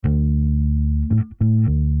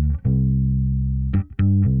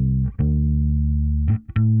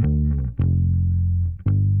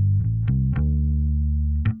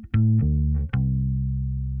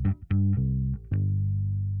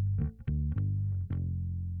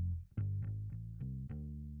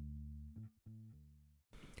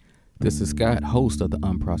This is Scott, host of the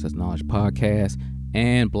Unprocessed Knowledge Podcast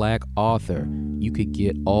and Black author. You could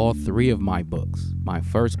get all three of my books. My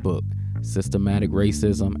first book, Systematic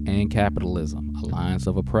Racism and Capitalism, Alliance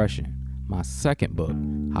of Oppression. My second book,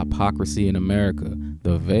 Hypocrisy in America,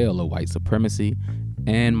 The Veil of White Supremacy.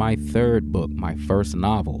 And my third book, my first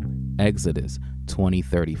novel, Exodus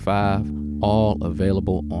 2035, all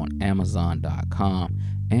available on Amazon.com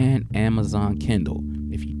and Amazon Kindle.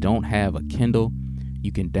 If you don't have a Kindle,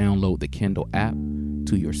 you can download the Kindle app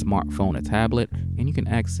to your smartphone or tablet, and you can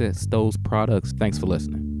access those products. Thanks for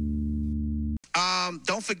listening.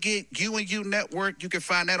 Don't forget U&U Network. You can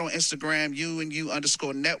find that on Instagram,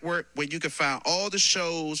 U&U_network, where you can find all the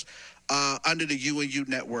shows under the U&U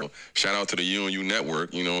Network. Shout out to the U&U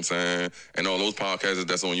Network, you know what I'm saying? And all those podcasts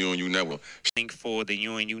that's on U&U Network. Link for the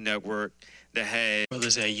U&U Network that has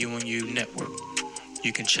brothers at U&U Network.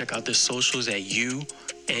 You can check out the socials at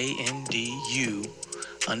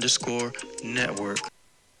UANDU_network.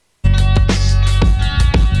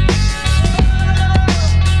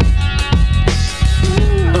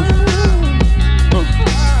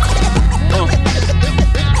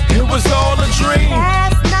 It was all a dream.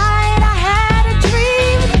 Last night I had a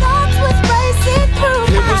dream. Thoughts was racing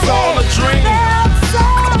through It was all a dream. Felt so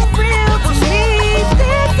real to me.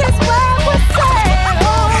 This is what was said.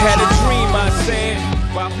 Had a dream, I said,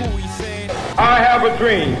 by who he said. I have a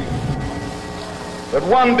dream that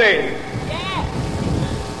one day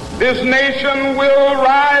this nation will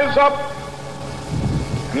rise up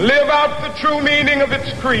and live out the true meaning of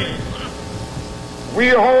its creed. We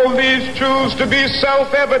hold these truths to be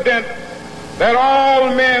self-evident, that all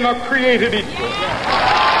men are created equal.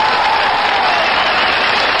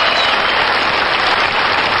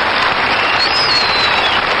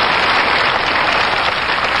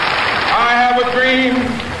 I have a dream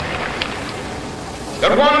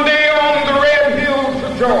that one day on the red hills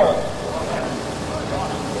of Georgia,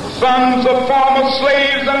 the sons of former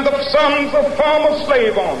slaves and the sons of former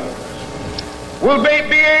slave owners will they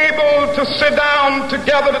be able to sit down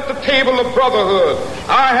together at the table of brotherhood.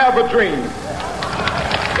 I have a dream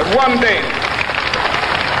that one day,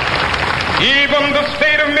 even the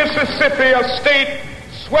state of Mississippi, a state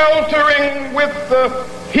sweltering with the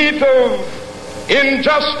heat of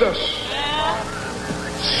injustice,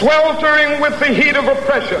 sweltering with the heat of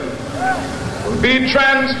oppression, will be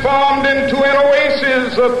transformed into an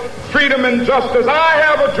oasis of freedom and justice. I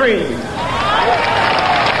have a dream.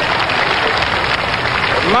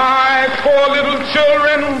 My four little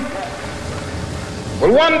children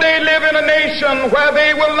will one day live in a nation where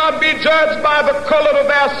they will not be judged by the color of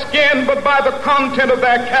their skin, but by the content of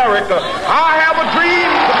their character. I have a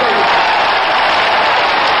dream today.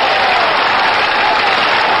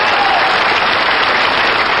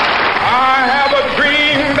 I have a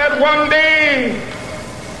dream that one day,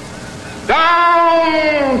 down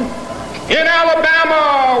in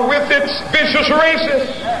Alabama with its vicious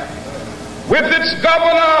racists, with its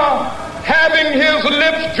governor having his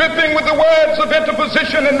lips dripping with the words of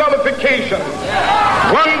interposition and nullification.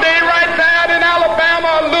 One day right there in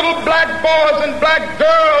Alabama, little black boys and black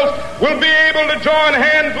girls will be able to join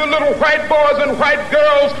hands with little white boys and white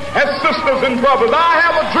girls as sisters and brothers. I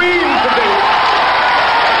have a dream today.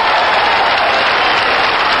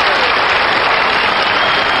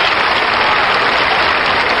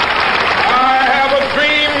 I have a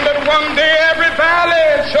dream that one day every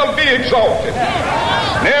valley shall be exalted,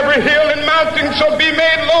 and every hill and mountain shall be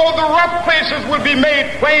made low. The rough places will be made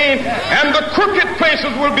plain, and the crooked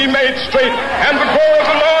places will be made straight, and the glory of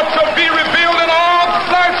the Lord shall be revealed, and all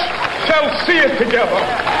flesh shall see it together.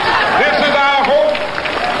 This is our hope.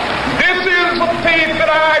 This is the faith that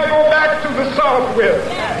I go back to the South with.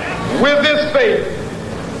 With this faith,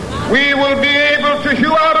 we will be able to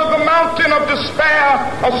hew out of the mountain of despair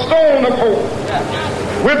a stone of hope.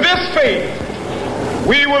 With this faith,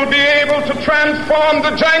 we will be able to transform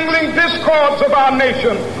the jangling discords of our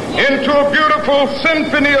nation into a beautiful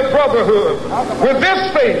symphony of brotherhood. With this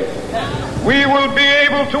faith, we will be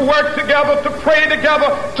able to work together, to pray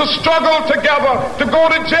together, to struggle together, to go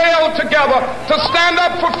to jail together, to stand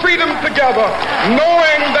up for freedom together,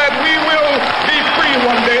 knowing that we will be free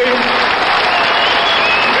one day.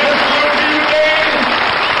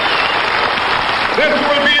 This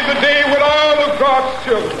will be the day when all of God's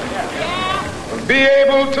children will be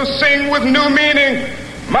able to sing with new meaning,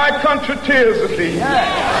 my country, tears of thee.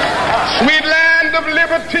 Sweet land of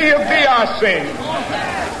liberty, of thee I sing.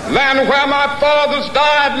 Land where my fathers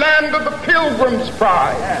died, land of the pilgrim's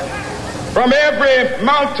pride. From every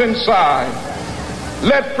mountainside,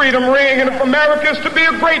 let freedom ring. And if America is to be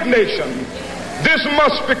a great nation, this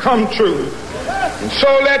must become true. And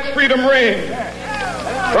so let freedom ring.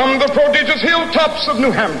 From the prodigious hilltops of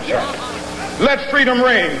New Hampshire, let freedom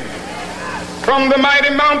ring. From the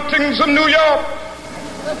mighty mountains of New York,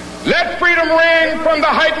 let freedom ring from the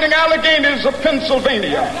heightening Alleghenies of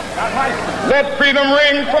Pennsylvania. Let freedom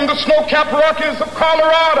ring from the snow-capped Rockies of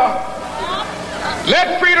Colorado.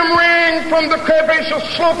 Let freedom ring from the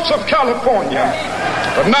curvaceous slopes of California.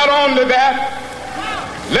 But not only that,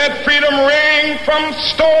 let freedom ring from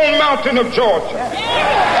Stone Mountain of Georgia.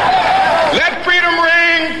 Let freedom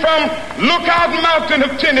ring from Lookout Mountain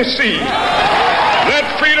of Tennessee. Let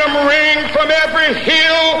freedom ring from every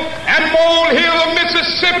hill and molehill of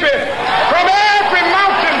Mississippi, from every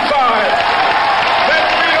mountainside. Let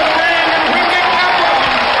freedom ring in windy capitals.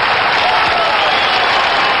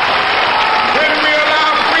 When we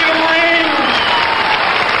allow freedom ring,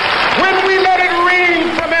 when we let it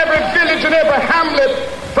ring from every village and every hamlet,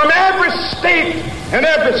 from every state and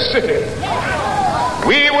every city,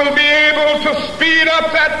 we will be able to speed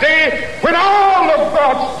up that day when all of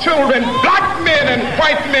God's children, black men and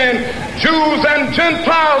white men, Jews and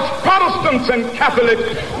Gentiles, Protestants and Catholics,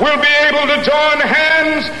 will be able to join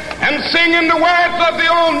hands and sing in the words of the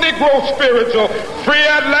old Negro spiritual, free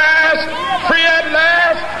at last,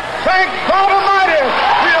 thank God Almighty,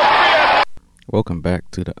 we are free at last. Welcome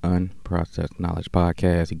back to the Unprocessed Knowledge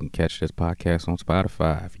Podcast. You can catch this podcast on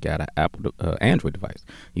Spotify. If you got an Android device,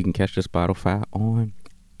 you can catch the Spotify on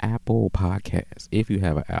Apple Podcasts. If you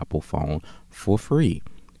have an Apple phone, for free.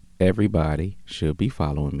 Everybody should be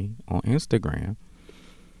following me on Instagram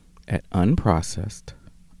at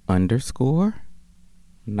unprocessed_knowledge.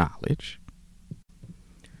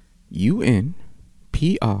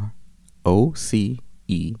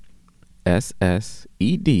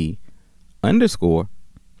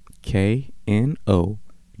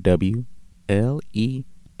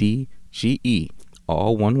 UNPROCESSED_KNOWLEDGE.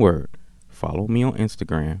 All one word. Follow me on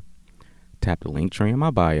Instagram. Tap the link tree in my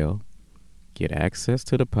bio. Get access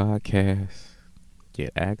to the podcast.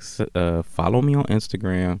 Follow me on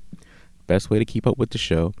Instagram. Best way to keep up with the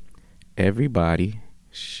show. Everybody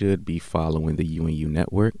should be following the UNU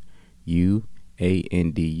Network.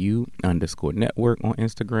 UANDU_network on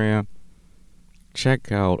Instagram.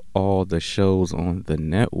 Check out all the shows on the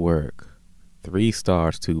network. 3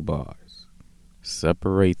 stars, 2 bars.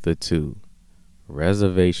 Separate the 2.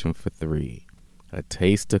 Reservation for 3. A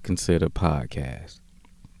Taste to Consider podcast.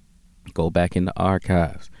 Go back in the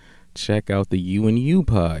archives. Check out the UNU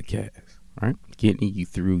podcast. Right? Getting you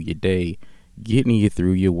through your day. Getting you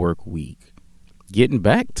through your work week. Getting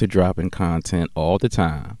back to dropping content all the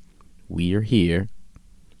time. We are here.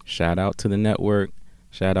 Shout out to the network.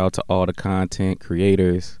 Shout out to all the content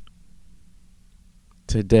creators.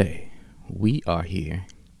 Today, we are here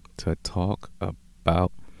to talk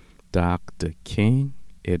about Dr. King.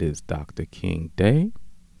 It is Dr. King Day.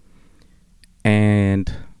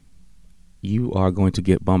 And you are going to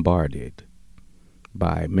get bombarded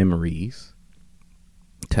by memories,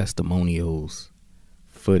 testimonials,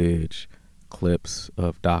 footage, clips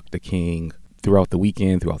of Dr. King throughout the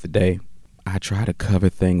weekend, throughout the day. I try to cover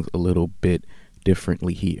things a little bit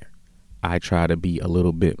differently here. I try to be a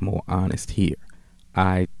little bit more honest here.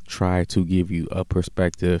 I try to give you a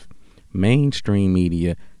perspective mainstream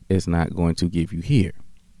media is not going to give you here.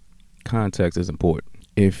 Context is important.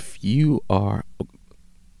 If you are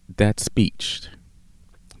that speech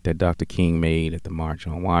that Dr. King made at the March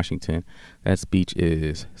on Washington, that speech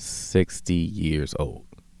is 60 years old.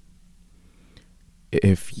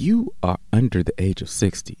 If you are under the age of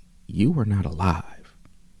 60, you were not alive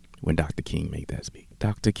when Dr. King made that speech.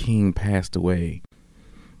 Dr. King passed away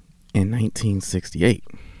in 1968.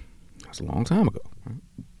 That's a long time ago. Right?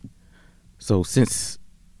 So since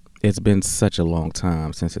it's been such a long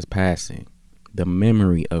time since his passing, the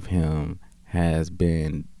memory of him has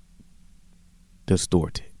been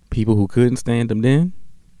distorted. People who couldn't stand him then,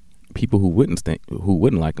 people who wouldn't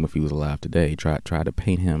like him if he was alive today, try to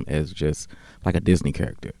paint him as just like a Disney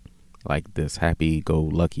character, like this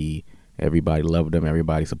happy-go-lucky, everybody loved him,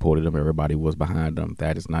 everybody supported him, everybody was behind him.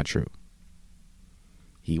 That is not true.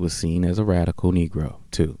 He was seen as a radical Negro,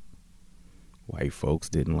 too. White folks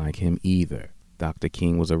didn't like him either. Dr.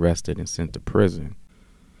 King was arrested and sent to prison.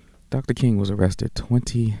 Dr. King was arrested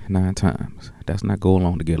 29 times. That's not go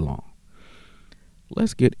along to get along.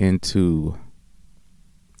 Let's get into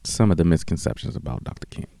some of the misconceptions about Dr.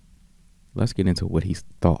 King. Let's get into what he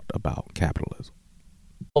thought about capitalism.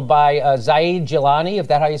 By Zaid Jilani, if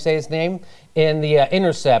that's how you say his name, in the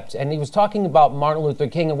Intercept, and he was talking about Martin Luther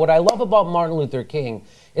King. And what I love about Martin Luther King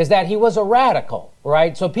is that he was a radical,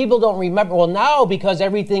 right? So people don't remember. Well, now because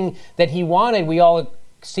everything that he wanted, we all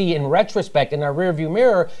see in retrospect in our rearview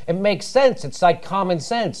mirror, it makes sense. It's like common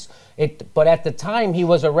sense. But at the time, he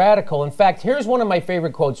was a radical. In fact, here's one of my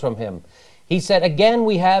favorite quotes from him. He said, "Again,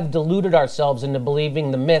 we have deluded ourselves into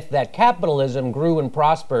believing the myth that capitalism grew and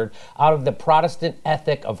prospered out of the Protestant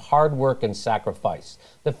ethic of hard work and sacrifice.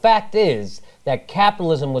 The fact is that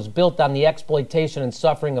capitalism was built on the exploitation and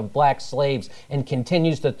suffering of black slaves and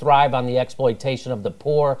continues to thrive on the exploitation of the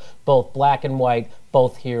poor, both black and white,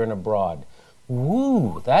 both here and abroad."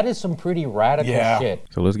 Woo, that is some pretty radical shit.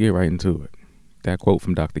 So let's get right into it. That quote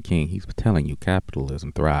from Dr. King, he's telling you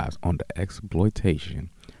capitalism thrives on the exploitation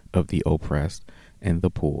of the oppressed and the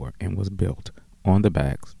poor and was built on the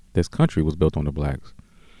backs. This country was built on the blacks,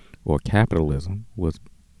 or capitalism was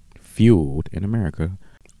fueled in America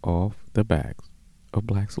off the backs of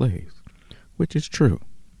black slaves, which is true.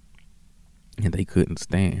 And they couldn't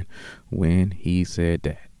stand when he said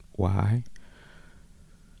that. Why?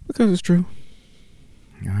 Because it's true.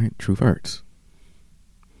 All right, truth hurts.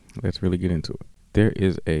 Let's really get into it. There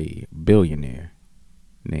is a billionaire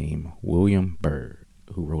named William Byrd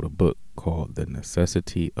who wrote a book called The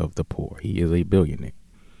Necessity of the Poor. He is a billionaire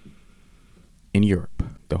in Europe.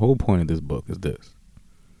 The whole point of this book is this: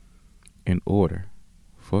 in order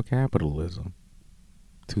for capitalism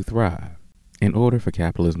to thrive, in order for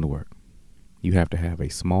capitalism to work, you have to have a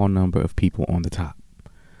small number of people on the top.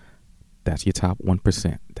 That's your top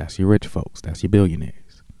 1%. That's your rich folks. That's your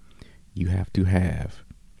billionaires. You have to have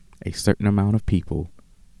a certain amount of people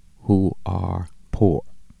who are poor,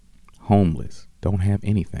 homeless, don't have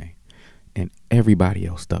anything, and everybody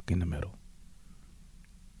else stuck in the middle.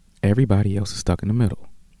 Everybody else is stuck in the middle.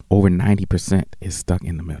 Over 90% is stuck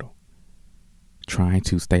in the middle, trying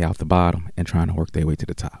to stay off the bottom and trying to work their way to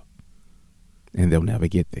the top. And they'll never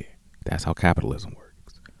get there. That's how capitalism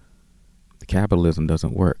works. The capitalism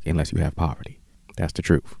doesn't work unless you have poverty. That's the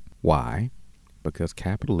truth. Why? Because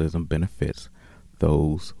capitalism benefits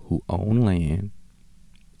those who own land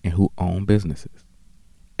and who own businesses.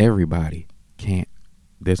 Everybody can't.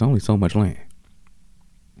 There's only so much land.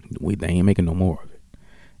 They ain't making no more of it.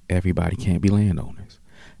 Everybody can't be landowners.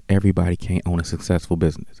 Everybody can't own a successful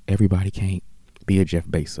business. Everybody can't be a Jeff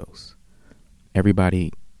Bezos.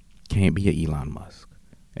 Everybody can't be a Elon Musk.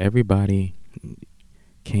 Everybody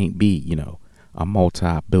can't be, a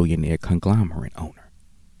multi-billionaire conglomerate owner.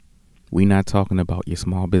 We're not talking about your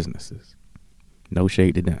small businesses. No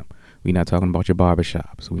shade to them. We're not talking about your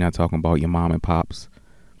barbershops. We're not talking about your mom and pops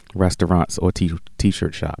restaurants or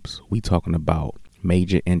t-shirt shops. We're talking about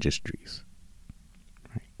major industries.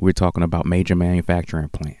 Right? We're talking about major manufacturing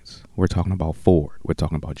plants. We're talking about Ford. We're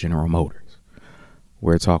talking about General Motors.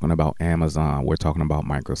 We're talking about Amazon. We're talking about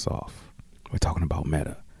Microsoft. We're talking about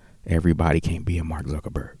Meta. Everybody can't be a Mark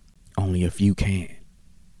Zuckerberg. Only a few can.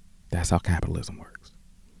 That's how capitalism works.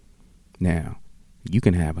 Now, you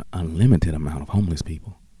can have an unlimited amount of homeless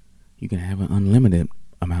people. You can have an unlimited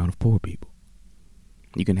amount of poor people.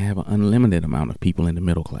 You can have an unlimited amount of people in the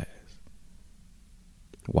middle class.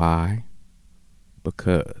 Why?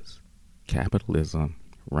 Because capitalism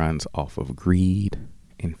runs off of greed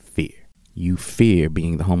and fear. You fear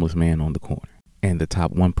being the homeless man on the corner. And the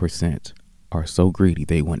top 1% are so greedy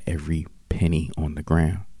they want every penny on the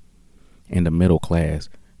ground. And the middle class,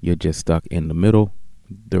 you're just stuck in the middle.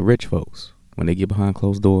 The rich folks, when they get behind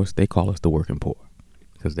closed doors, they call us the working poor.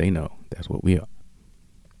 Because they know that's what we are.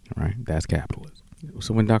 All right? That's capitalism.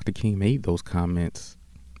 So when Dr. King made those comments,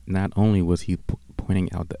 not only was he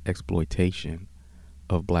pointing out the exploitation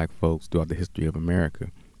of black folks throughout the history of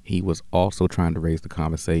America, he was also trying to raise the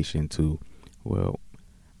conversation to, well,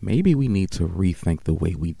 maybe we need to rethink the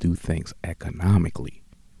way we do things economically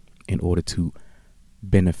in order to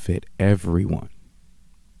benefit everyone.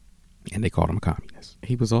 And they called him a communist.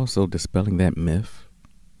 He was also dispelling that myth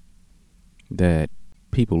that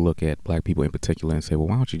people look at black people in particular and say, well,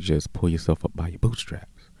 why don't you just pull yourself up by your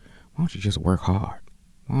bootstraps? Why don't you just work hard?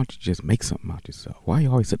 Why don't you just make something out yourself? Why are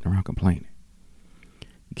you always sitting around complaining?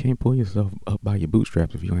 You can't pull yourself up by your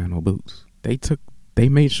bootstraps if you don't have no boots. They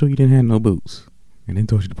made sure you didn't have no boots and then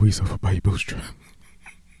told you to pull yourself up by your bootstraps.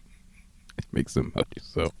 Make something out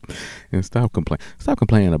yourself and stop complaining. Stop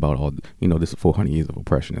complaining about all, this 400 years of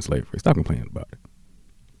oppression and slavery. Stop complaining about it.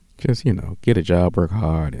 Just, get a job, work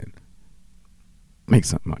hard, and make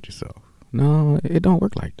something out yourself. No, it don't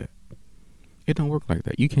work like that. It don't work like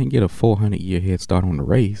that. You can't get a 400-year head start on the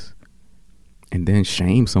race and then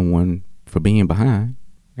shame someone for being behind.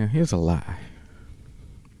 Now, here's a lie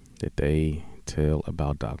that they tell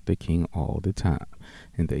about Dr. King all the time.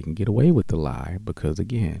 And they can get away with the lie because,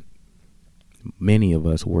 again, many of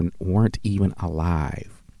us weren't even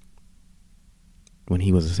alive when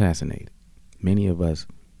he was assassinated. Many of us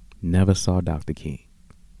never saw Dr. King.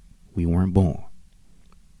 we weren't born.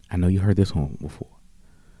 I know you heard this one before.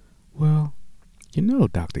 Well, you know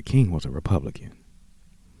Dr. King was a Republican.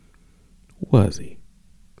 Was he?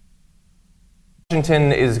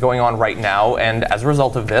 Washington is going on right now, and as a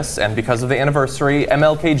result of this, and because of the anniversary,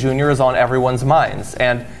 MLK Jr. is on everyone's minds.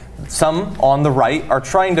 And some on the right are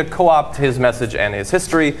trying to co-opt his message and his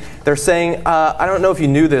history. They're saying, I don't know if you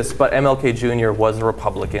knew this, but MLK Jr. was a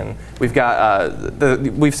Republican.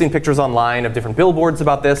 We've seen pictures online of different billboards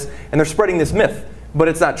about this, and they're spreading this myth. But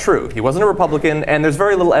it's not true. He wasn't a Republican, and there's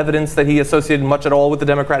very little evidence that he associated much at all with the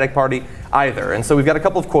Democratic Party either. And so we've got a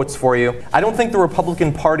couple of quotes for you. I don't think the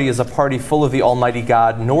Republican Party is a party full of the Almighty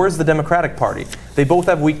God, nor is the Democratic Party. They both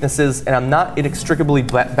have weaknesses, and I'm not inextricably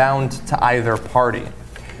bound to either party.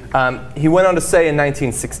 He went on to say in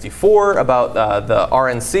 1964 about the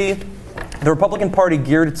RNC, the Republican Party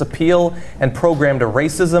geared its appeal and program to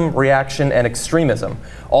racism, reaction, and extremism.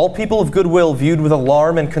 All people of goodwill viewed with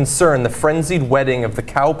alarm and concern the frenzied wedding of the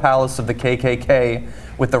Cow Palace of the KKK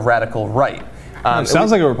with the radical right.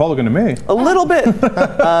 Sounds like a Republican to me. A little bit.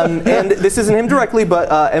 And this isn't him directly, but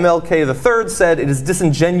MLK III said, "It is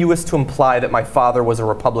disingenuous to imply that my father was a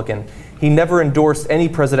Republican. He never endorsed any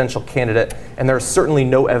presidential candidate, and there is certainly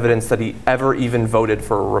no evidence that he ever even voted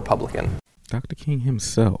for a Republican." Dr. King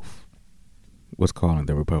himself was calling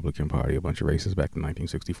the Republican Party a bunch of racists back in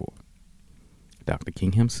 1964. Dr.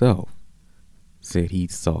 King himself said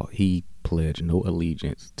he pledged no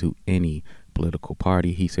allegiance to any political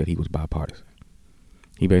party. He said he was bipartisan.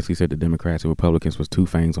 He basically said the Democrats and Republicans was two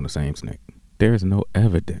fangs on the same snake. There is no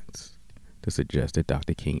evidence to suggest that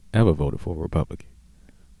Dr. King ever voted for a Republican.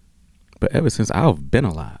 But ever since I've been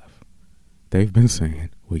alive, they've been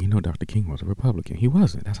saying, well, you know, Dr. King was a Republican. He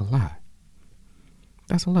wasn't. That's a lie.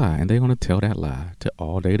 That's a lie. And they're going to tell that lie to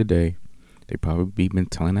all day today. They probably been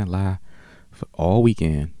telling that lie for all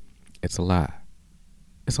weekend. It's a lie.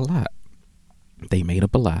 It's a lie. They made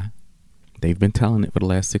up a lie. They've been telling it for the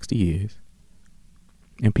last 60 years.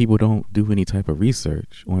 And people don't do any type of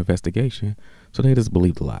research or investigation, so they just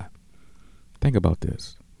believe the lie. Think about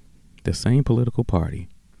this. The same political party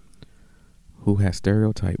who has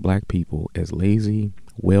stereotyped black people as lazy,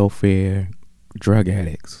 welfare, drug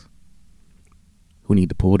addicts, who need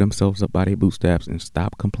to pull themselves up by their bootstraps and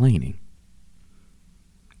stop complaining.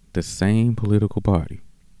 The same political party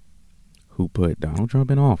who put Donald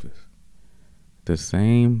Trump in office, the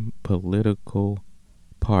same political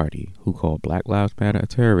party who called Black Lives Matter a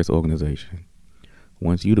terrorist organization,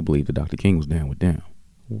 wants you to believe that Dr. King was down with them.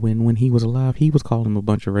 When he was alive, he was calling them a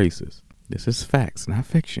bunch of racists. This is facts, not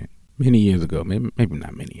fiction. Many years ago, maybe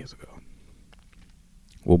not many years ago.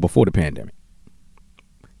 Well, before the pandemic.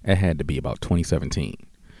 It had to be about 2017.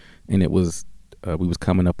 And it was, we was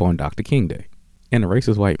coming up on Dr. King Day. And a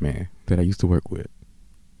racist white man that I used to work with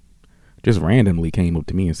just randomly came up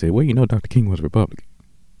to me and said, well, you know, Dr. King was Republican.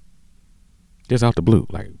 Just out the blue.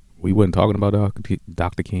 Like, we wasn't talking about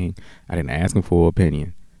Dr. King. I didn't ask him for an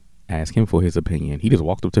opinion. Ask him for his opinion. He just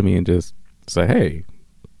walked up to me and just said, hey,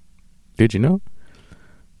 did you know?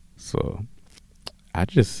 So I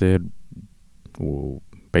just said, well,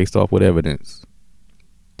 based off what evidence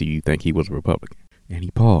do you think he was a Republican? And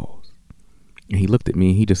he paused. And he looked at me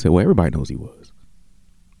and he just said, well, everybody knows he was.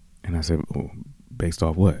 And I said, well, based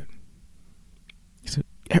off what? He said,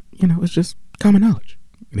 you know, it's just common knowledge.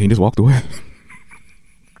 And he just walked away.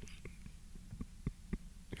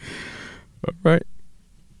 All right.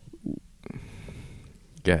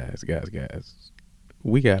 Guys.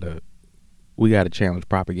 We gotta challenge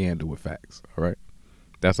propaganda with facts, all right?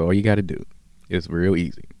 That's all you gotta do. It's real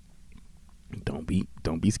easy. Don't be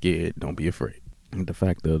scared. Don't be afraid. And the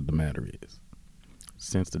fact of the matter is,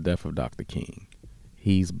 since the death of Dr. King,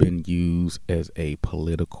 he's been used as a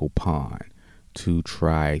political pawn to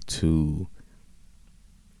try to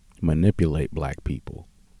manipulate black people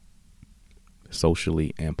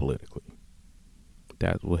socially and politically.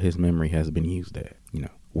 That's what his memory has been used at. You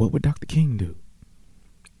know, what would Dr. King do?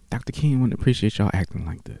 Dr. King wouldn't appreciate y'all acting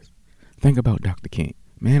like this. Think about Dr. King.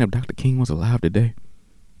 Man, if Dr. King was alive today,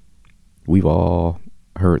 we've all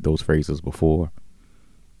heard those phrases before.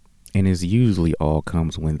 And it usually all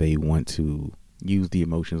comes when they want to use the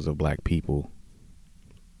emotions of black people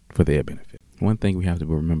for their benefit. One thing we have to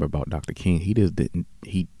remember about Dr. King, he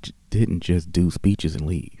didn't just do speeches and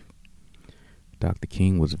leave. Dr.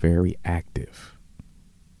 King was very active.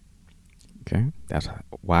 Okay? That's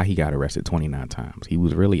why he got arrested 29 times. He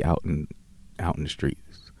was really out in the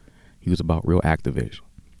streets. He was about real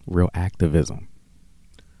activism,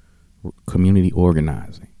 community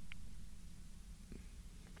organizing,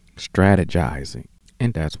 strategizing,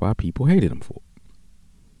 and that's why people hated him for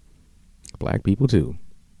it. Black people too.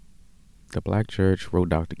 The black church wrote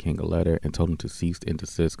Dr. King a letter and told him to cease and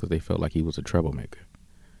desist because they felt like he was a troublemaker.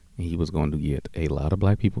 And he was going to get a lot of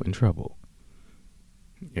black people in trouble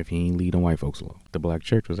if he ain't leading white folks alone. The black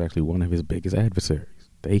church was actually one of his biggest adversaries.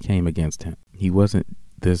 They came against him. He wasn't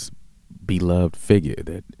this beloved figure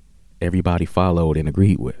that everybody followed and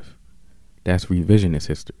agreed with. That's revisionist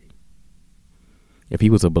history. If he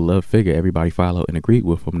was a beloved figure everybody followed and agreed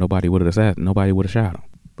with him, nobody would have shot him.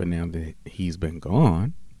 But now that he's been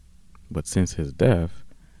gone, but since his death,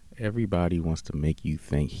 everybody wants to make you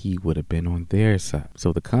think he would have been on their side.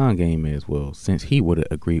 So the con game is, well, since he would have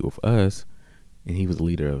agreed with us and he was the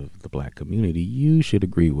leader of the black community, you should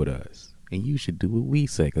agree with us and you should do what we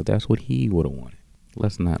say because that's what he would have wanted.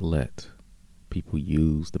 Let's not let people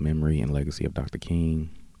use the memory and legacy of Dr. King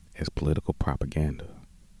as political propaganda.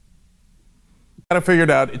 Got to figure it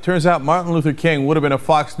out. It turns out Martin Luther King would have been a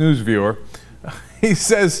Fox News viewer. He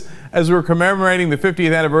says, as we're commemorating the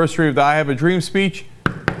 50th anniversary of the I Have a Dream speech,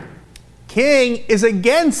 King is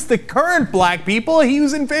against the current black people. He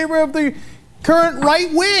was in favor of the current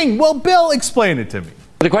right wing. Well, Bill, explain it to me.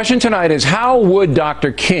 The question tonight is, how would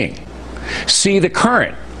Dr. King see the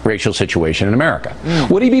current racial situation in America?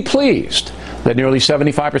 Would he be pleased that nearly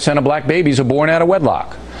 75% of black babies are born out of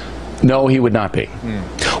wedlock? No, he would not be.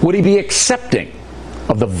 Would he be accepting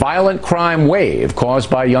of the violent crime wave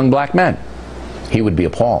caused by young black men? He would be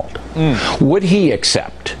appalled. Would he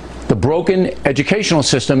accept the broken educational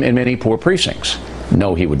system in many poor precincts?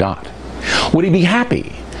 No, he would not. Would he be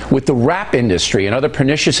happy with the rap industry and other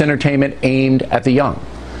pernicious entertainment aimed at the young?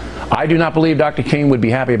 I do not believe Dr. King would be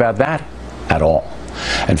happy about that at all.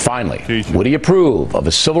 And finally, would he approve of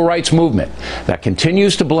a civil rights movement that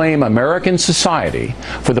continues to blame American society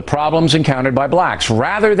for the problems encountered by blacks,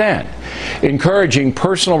 rather than encouraging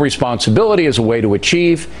personal responsibility as a way to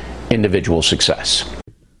achieve individual success?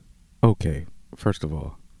 Okay, first of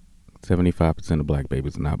all, 75% of black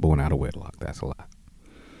babies are not born out of wedlock. That's a lie.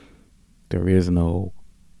 There is no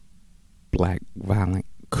black violent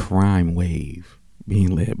crime wave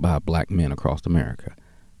being led by black men across America.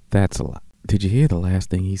 That's a lie. Did you hear the last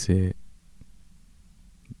thing he said?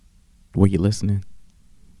 Were you listening?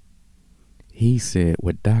 He said,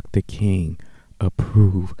 would Dr. King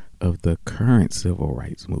approve of the current civil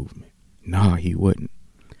rights movement? No, he wouldn't.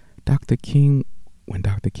 Dr. King, when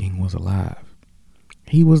Dr. King was alive,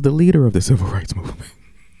 he was the leader of the civil rights movement.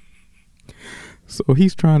 So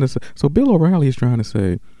he's trying to say, so Bill O'Reilly is trying to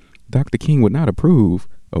say Dr. King would not approve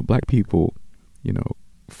of black people,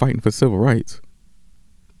 fighting for civil rights.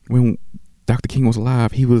 When Dr. King was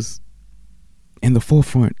alive, he was in the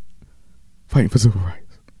forefront fighting for civil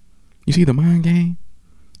rights. You see the mind game?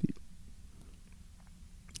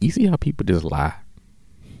 You see how people just lie?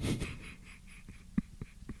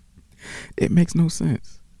 It makes no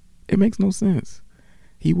sense. It makes no sense.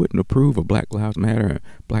 He wouldn't approve of Black Lives Matter and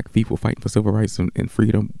black people fighting for civil rights and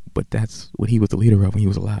freedom, but that's what he was the leader of when he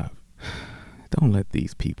was alive. Don't let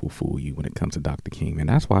these people fool you when it comes to Dr. King, man.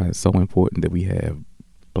 That's why it's so important that we have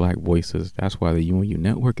black voices. That's why the UNU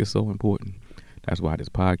network is so important. That's why this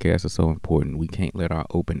podcast is so important. We can't let our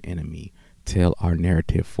open enemy tell our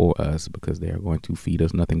narrative for us, because they are going to feed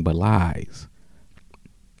us nothing but lies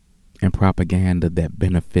and propaganda that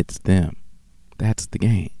benefits them. That's the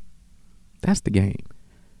game. That's the game.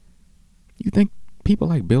 You think people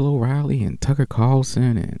like Bill O'Reilly and Tucker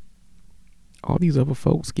Carlson and all these other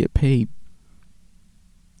folks get paid?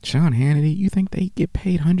 Sean Hannity, you think they get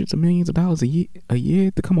paid hundreds of millions of dollars a year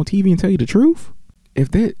to come on TV and tell you the truth? If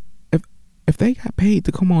they got paid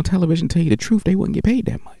to come on television and tell you the truth, they wouldn't get paid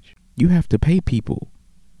that much. You have to pay people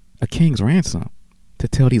a king's ransom to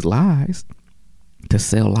tell these lies, to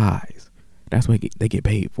sell lies. That's what they get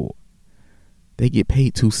paid for. They get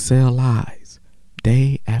paid to sell lies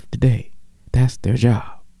day after day. That's their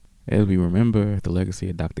job. As we remember the legacy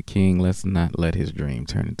of Dr. King, let's not let his dream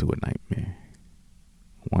turn into a nightmare.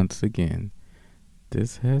 Once again,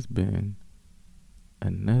 this has been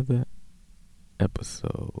another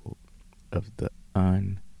episode of the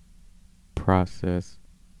Unprocessed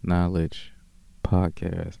Knowledge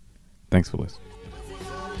Podcast. Thanks for listening.